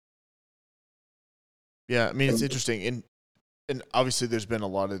 Yeah, I mean, it's interesting, and obviously there's been a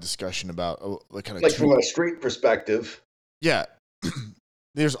lot of discussion about like from a street perspective. Yeah,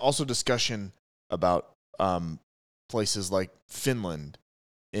 there's also discussion about places like Finland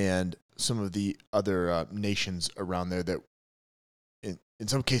and some of the other nations around there that, in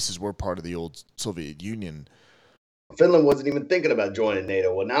some cases, were part of the old Soviet Union. Finland wasn't even thinking about joining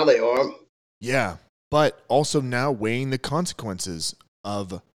NATO. Well, now they are. Yeah, but also now weighing the consequences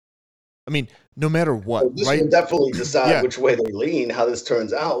of. I mean, no matter what, well, this right? will definitely decide which way they lean, how this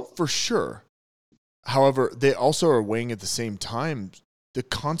turns out. For sure. However, they also are weighing at the same time the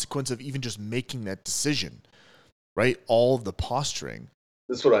consequence of even just making that decision, right? All of the posturing.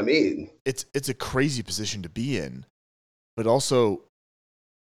 That's what I mean. It's a crazy position to be in, but also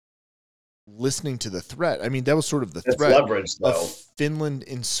listening to the threat. I mean, that was sort of the That's threat leverage, though. of Finland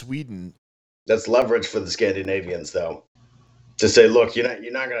and Sweden. That's leverage for the Scandinavians, though, to say, look,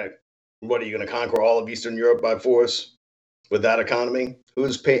 you're not gonna. What are you gonna conquer all of Eastern Europe by force with that economy?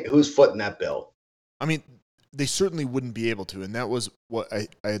 Who's footing that bill? I mean, they certainly wouldn't be able to, and that was what I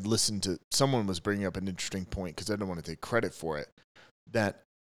had listened to. Someone was bringing up an interesting point because I don't want to take credit for it. That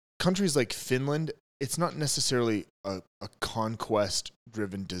countries like Finland, it's not necessarily a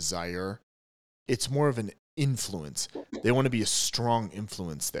conquest-driven desire. It's more of an influence. They want to be a strong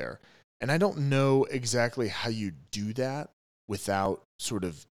influence there. And I don't know exactly how you do that without sort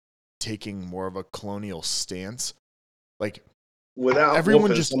of taking more of a colonial stance. Like, without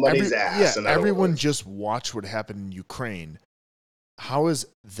everyone just somebody's ass. Yeah, everyone just watched what happened in Ukraine. How is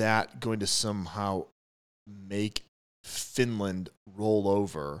that going to somehow make Finland roll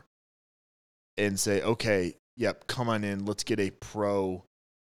over and say, "Okay, yep, come on in, let's get a pro."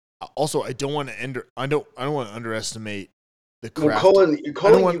 Also, I don't want to underestimate the craft. Well,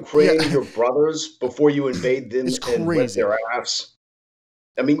 calling Ukraine your brothers before you invade them and whip their ass.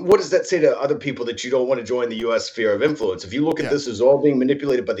 I mean, what does that say to other people that you don't want to join the U.S. sphere of influence? If you look at this as all being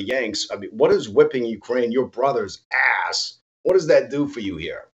manipulated by the Yanks, I mean, what is whipping Ukraine, your brother's ass? What does that do for you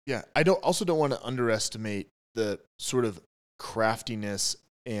here? Yeah, I don't want to underestimate the sort of craftiness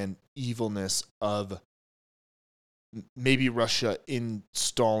and evilness of maybe Russia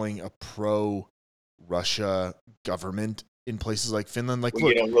installing a pro-Russia government in places like Finland. Like, well,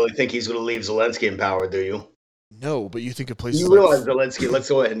 look, you don't really think he's going to leave Zelensky in power, do you? No, but you think of places you realize Zelensky, let's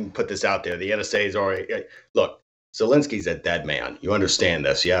go ahead and put this out there. The NSA is already, look, Zelensky's a dead man. You understand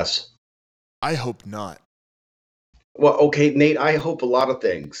this, yes? I hope not. Well, okay, Nate, I hope a lot of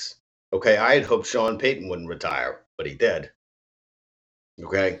things. Okay, I had hoped Sean Payton wouldn't retire, but he did.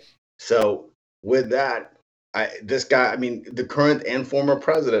 Okay, so with that, this guy, I mean, the current and former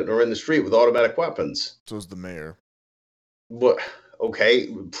president are in the street with automatic weapons. So is the mayor. What?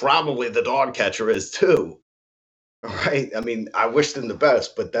 Okay, probably the dog catcher is too. Right? I mean, I wish them the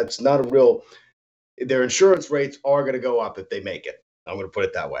best, but that's not a real. Their insurance rates are going to go up if they make it. I'm going to put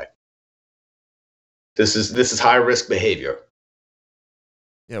it that way. This is high risk behavior.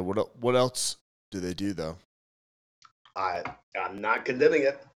 Yeah. What else do they do though? I'm not condemning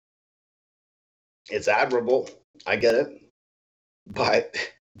it. It's admirable. I get it, but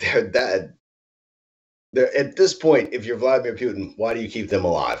they're dead. They're at this point. If you're Vladimir Putin, why do you keep them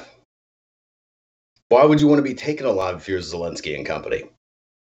alive? Why would you want to be taken alive if you're Zelensky and company?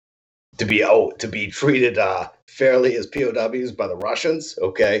 To be treated fairly as POWs by the Russians?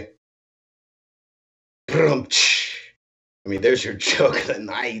 Okay. I mean, there's your joke of the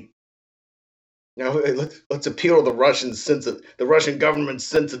night. Now let's appeal to the the Russian government's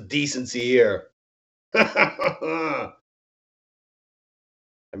sense of decency here. I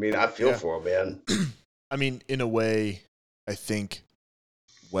mean, I feel for him, man. I mean, in a way, I think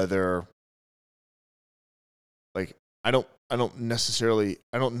whether. Like, I don't know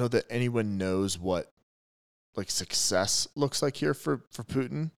that anyone knows what like success looks like here for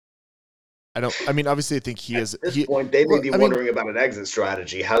Putin. I mean, obviously I think he is. At this point, they may be wondering about an exit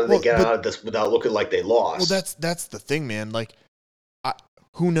strategy. How do they get out of this without looking like they lost? Well, that's the thing, man. Like,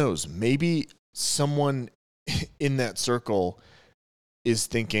 who knows? Maybe someone in that circle is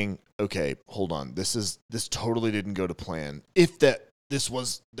thinking, okay, hold on. This totally didn't go to plan. If this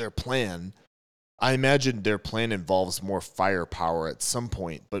was their plan, I imagine their plan involves more firepower at some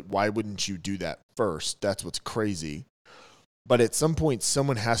point, but why wouldn't you do that first? That's what's crazy. But at some point,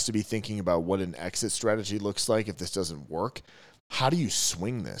 someone has to be thinking about what an exit strategy looks like if this doesn't work. How do you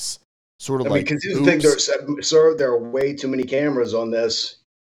swing this? Sort of like, because the thing, sir, there are way too many cameras on this.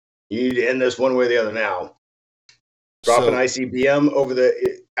 You need to end this one way or the other now. Drop an ICBM over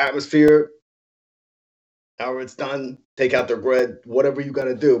the atmosphere. However it's done, take out their grid, whatever you got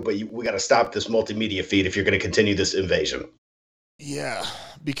to do. But we got to stop this multimedia feed if you're going to continue this invasion. Yeah,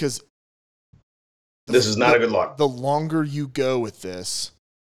 because this is not a good look. The longer you go with this,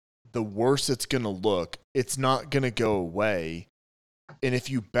 the worse it's going to look. It's not going to go away. And if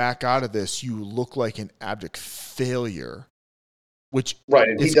you back out of this, you look like an abject failure. Which right,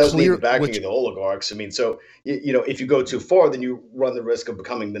 and he does need the backing of the oligarchs. I mean, so you know, if you go too far, then you run the risk of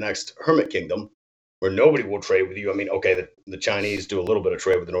becoming the next hermit kingdom, where nobody will trade with you. I mean, okay, the Chinese do a little bit of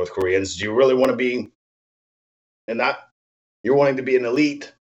trade with the North Koreans. Do you really want to be in that? You're wanting to be an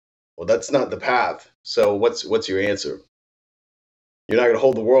elite. Well, that's not the path. So what's your answer? You're not going to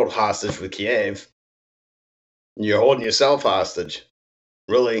hold the world hostage with Kiev. You're holding yourself hostage.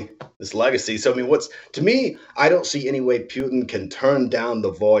 Really, this legacy. So, I mean, to me, I don't see any way Putin can turn down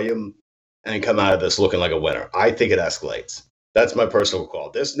the volume and come out of this looking like a winner. I think it escalates. That's my personal call.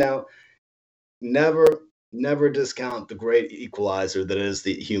 This now, never discount the great equalizer that is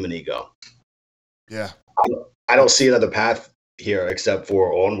the human ego. Yeah. I don't see another path here except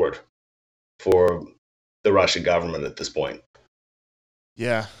for onward for the Russian government at this point.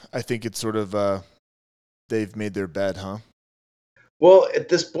 Yeah, I think it's sort of they've made their bed, huh? Well, at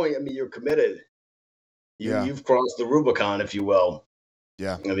this point, I mean, you're committed. You've crossed the Rubicon, if you will.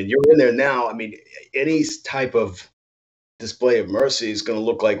 Yeah. I mean, you're in there now. I mean, any type of display of mercy is going to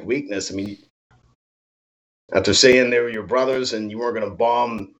look like weakness. I mean, after saying they were your brothers and you weren't going to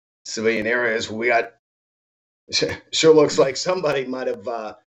bomb civilian areas, sure looks like somebody might have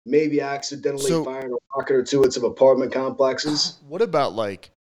maybe accidentally fired a rocket or two at some apartment complexes. What about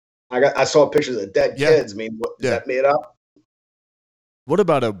like? I saw pictures of dead kids. I mean, is that made up? What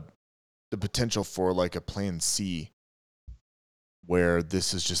about the potential for like a plan C where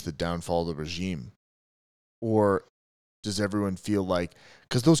this is just the downfall of the regime? Or does everyone feel like,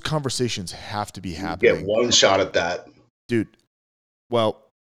 because those conversations have to be happening. Get one shot at that. Dude, well,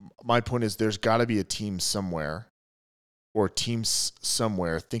 my point is there's got to be a team somewhere or teams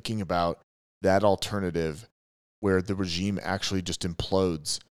somewhere thinking about that alternative where the regime actually just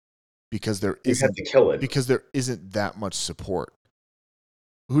implodes because there isn't that much support.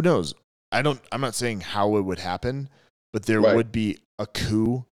 Who knows? I'm not saying how it would happen, but there would be a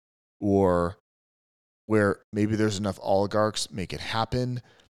coup or where maybe there's enough oligarchs make it happen.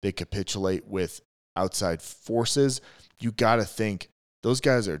 They capitulate with outside forces. You got to think those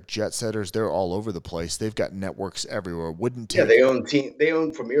guys are jet setters. They're all over the place. They've got networks everywhere. They own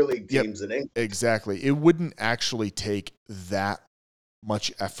Premier League teams in England. Exactly. It wouldn't actually take that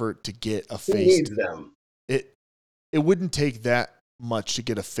much effort to get a face. Who needs them? It wouldn't take that much to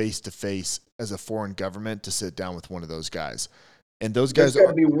get a face-to-face as a foreign government to sit down with one of those guys. And those guys got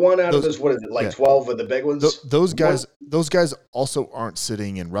to be one out of this. What is it, like 12 of the big ones? Those guys also aren't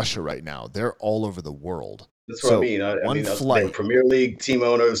sitting in Russia right now. They're all over the world. That's what I mean. I mean, Premier League team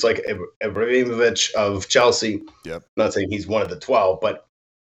owners like Abramovich of Chelsea. Yep. I'm not saying he's one of the 12, but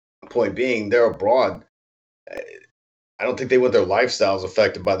point being, they're abroad. I don't think they want their lifestyles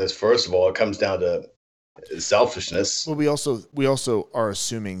affected by this. First of all, it comes down to selfishness. Well, we also are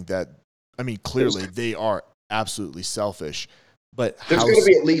assuming that, I mean, clearly they are absolutely selfish, but there's going to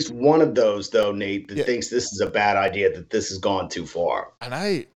be at least one of those, though, Nate, that thinks this is a bad idea, that this has gone too far. And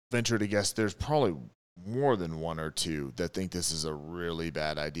I venture to guess there's probably more than one or two that think this is a really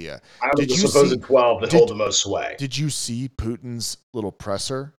bad idea. I was supposed 12 that hold the most sway. Did you see Putin's little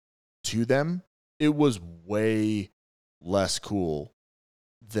presser to them? It was way less cool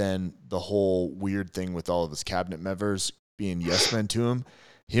than the whole weird thing with all of his cabinet members being yes men to him.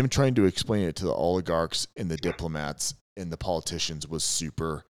 Him trying to explain it to the oligarchs and the diplomats and the politicians was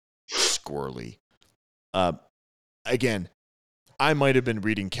super squirrely. Again, I might have been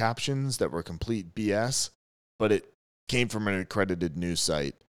reading captions that were complete BS, but it came from an accredited news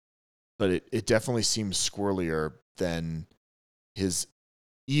site. But it definitely seems squirrelier than his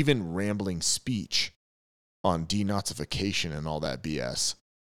even rambling speech on denazification and all that BS.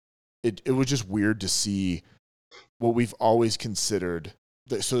 It was just weird to see what we've always considered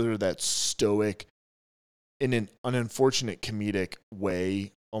sort of that stoic, in an unfortunate comedic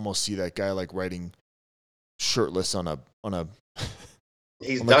way, almost see that guy like riding shirtless on a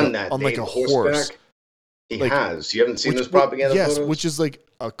he's done that on like a horse. He has. You haven't seen those propaganda photos? Yes, which is like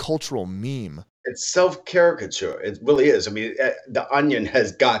a cultural meme. It's self-caricature. It really is. I mean, The Onion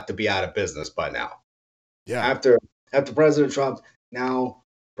has got to be out of business by now. Yeah. After after President Trump, now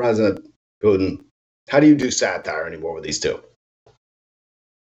President Putin. How do you do satire anymore with these two?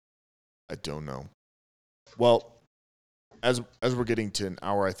 I don't know. Well, as we're getting to an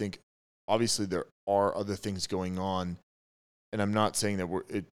hour, I think obviously there are other things going on, and I'm not saying that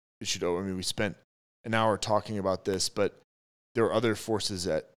it should. I mean, we spent an hour talking about this, but there are other forces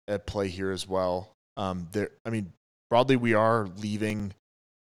at play here as well. Broadly, we are leaving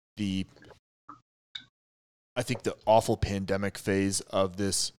I think the awful pandemic phase of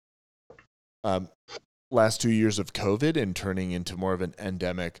this last 2 years of COVID and turning into more of an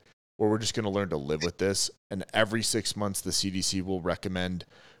endemic where we're just going to learn to live with this. And every 6 months, the CDC will recommend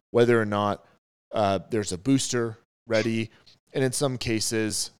whether or not there's a booster ready. And in some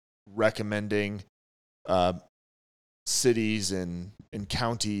cases, recommending cities and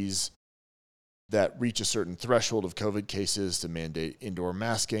counties that reach a certain threshold of COVID cases to mandate indoor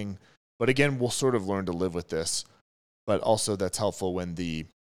masking. But again, we'll sort of learn to live with this. But also that's helpful when the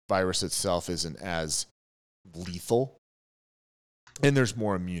virus itself isn't as lethal and there's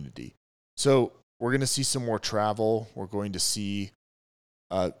more immunity. So we're going to see some more travel. We're going to see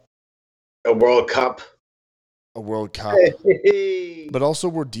a World Cup. But also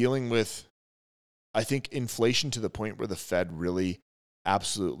we're dealing with, I think, inflation to the point where the Fed really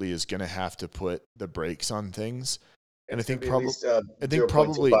absolutely is going to have to put the brakes on things. And I think probably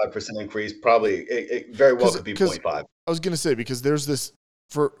 0.25% increase. Probably it very well could be 0.5. I was going to say, because there's this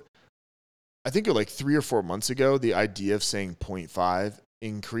I think like 3 or 4 months ago, the idea of saying 0.5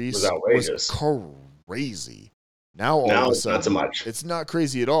 increase was crazy. Now all of a sudden, not so much. It's not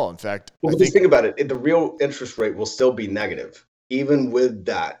crazy at all. In fact, just think about it. The real interest rate will still be negative, even with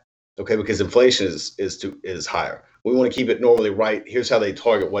that. Okay, because inflation is higher. We want to keep it normally right. Here's how they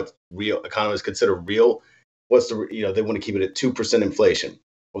target what real economists consider real. What's they want to keep it at 2% inflation.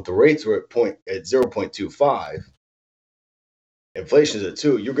 Well, if the rates were at 0.25, inflation is at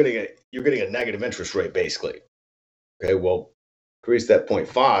 2. You're getting a negative interest rate basically. Okay, well, increase that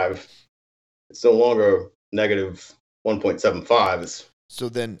 0.5. It's no longer negative 1.75. It's so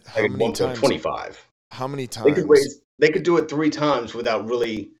then how many 1.25. How many times they could do it 3 times without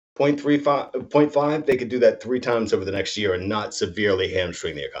really 0.5. They could do that 3 times over the next year and not severely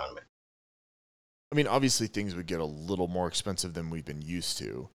hamstring the economy. I mean, obviously things would get a little more expensive than we've been used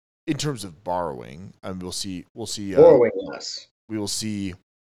to in terms of borrowing. We'll see borrowing less. We will see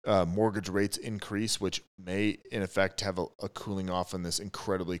mortgage rates increase, which may in effect have a cooling off in this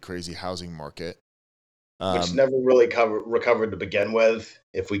incredibly crazy housing market. Which never really recovered to begin with.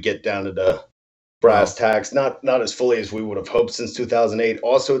 If we get down to the brass tacks, not as fully as we would have hoped since 2008.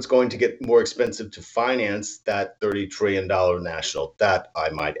 Also, it's going to get more expensive to finance that $30 trillion national debt, I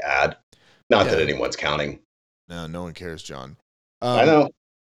might add. Not that anyone's counting. No one cares, John. I know.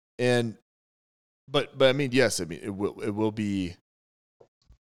 But I mean, yes, I mean it will be,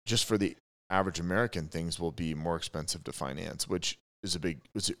 just for the average American, things will be more expensive to finance, which is a big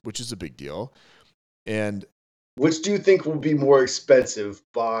deal. And which do you think will be more expensive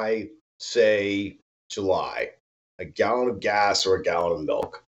by, say, July? A gallon of gas or a gallon of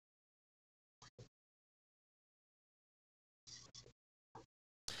milk?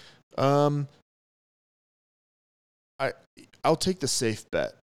 I'll take the safe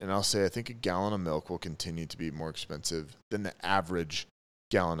bet, and I'll say I think a gallon of milk will continue to be more expensive than the average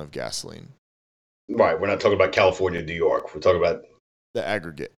gallon of gasoline. Right. We're not talking about California, New York. We're talking about the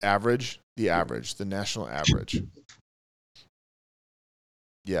aggregate average, the national average.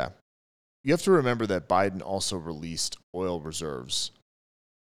 Yeah. You have to remember that Biden also released oil reserves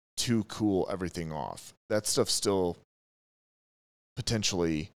to cool everything off. That stuff still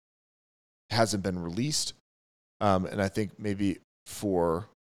potentially hasn't been released. And I think maybe for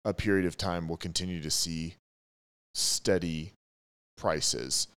a period of time, we'll continue to see steady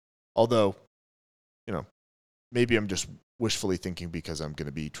prices. Although, maybe I'm just wishfully thinking because I'm going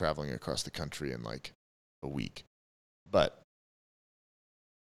to be traveling across the country in like a week. But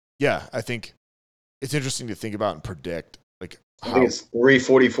yeah, I think it's interesting to think about and predict. Like, I think it's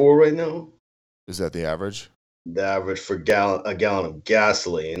 $3.44 right now. Is that the average? The average for a gallon of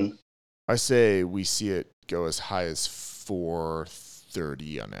gasoline. I say we see it go as high as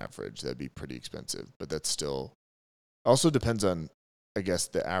 $4.30 on average. That'd be pretty expensive, but that's still also depends on, I guess,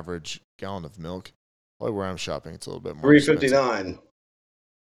 the average gallon of milk. Probably where I'm shopping, it's a little bit more. $3.59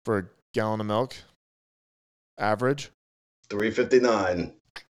 for a gallon of milk. Average. $3.59.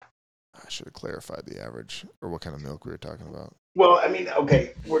 I should have clarified the average or what kind of milk we were talking about. Well, I mean,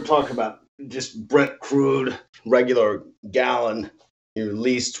 okay, we're talking about just Brent crude, regular gallon, your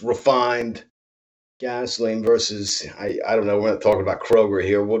least refined gasoline versus, I don't know, we're not talking about Kroger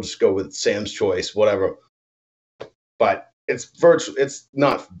here. We'll just go with Sam's Choice, whatever. but it's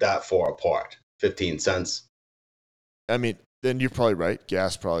not that far apart. 15 cents. I mean, then you're probably right.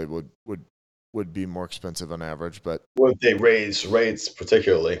 Gas probably would be more expensive on average, but Well, if they raise rates,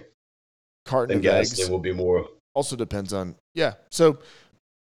 particularly, carton then of gas, eggs they will be more. also depends on, yeah. So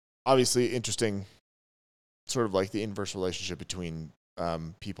obviously interesting, sort of like the inverse relationship between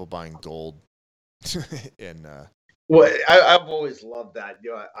people buying gold and Well, I've always loved that.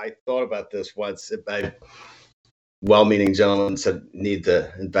 I thought about this once. If a well-meaning gentleman said need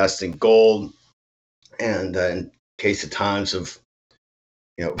to invest in gold, and in case of times of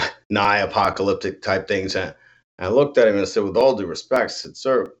nigh apocalyptic type things, and I looked at him and I said, with all due respect, I said,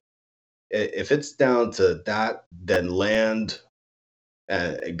 sir, if it's down to that, then land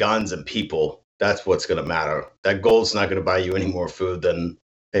and guns and people, that's what's going to matter. That gold's not going to buy you any more food than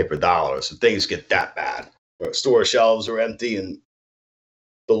paper dollars. If things get that bad, or store shelves are empty and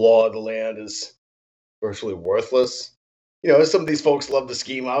the law of the land is virtually worthless. Some of these folks love the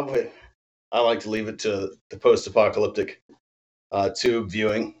scheme of it. I like to leave it to the post-apocalyptic tube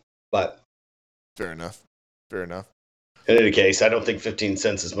viewing, but fair enough. In any case, I don't think 15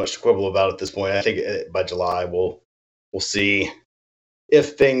 cents is much to quibble about at this point. I think by July we'll see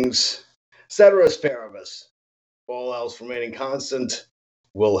if things, ceteris paribus, all else remaining constant,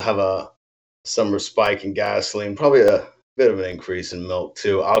 we'll have a summer spike in gasoline, probably a bit of an increase in milk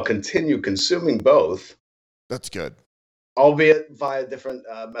too. I'll continue consuming both. That's good. Albeit via different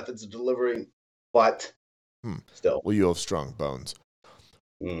methods of delivery, but still. Well, you have strong bones.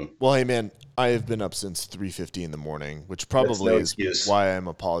 Well, hey, man, I have been up since 3:50 in the morning, which probably is why I'm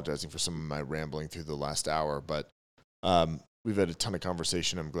apologizing for some of my rambling through the last hour. But we've had a ton of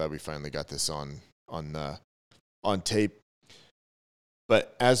conversation. I'm glad we finally got this on tape.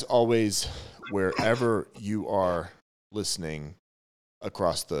 But as always, wherever you are listening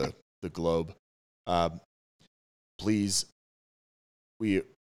across the globe, please, we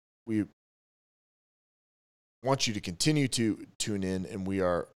want you to continue to tune in, and we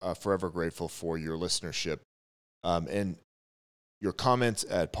are forever grateful for your listenership and your comments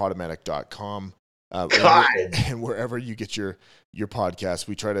at Podomatic.com. And wherever you get your podcast,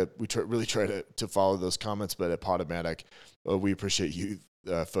 we really try to follow those comments. But at Podomatic, we appreciate you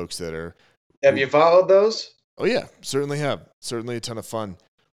folks that are. Have you followed those? Oh yeah, certainly have. Certainly a ton of fun.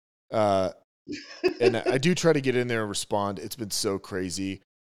 And I do try to get in there and respond. It's been so crazy.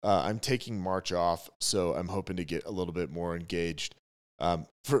 I'm taking March off, so I'm hoping to get a little bit more engaged.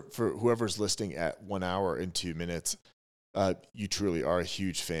 For whoever's listening at 1 hour and 2 minutes, you truly are a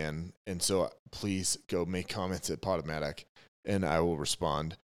huge fan. And so please go make comments at Podomatic, and I will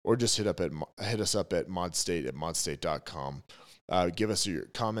respond. Or just hit us up at modstate@modstate.com. Give us your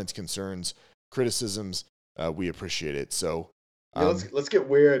comments, concerns, criticisms. We appreciate it. So let's get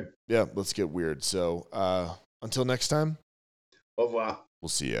weird. Yeah, let's get weird. So until next time. Au revoir. We'll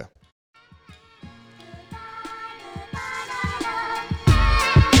see ya.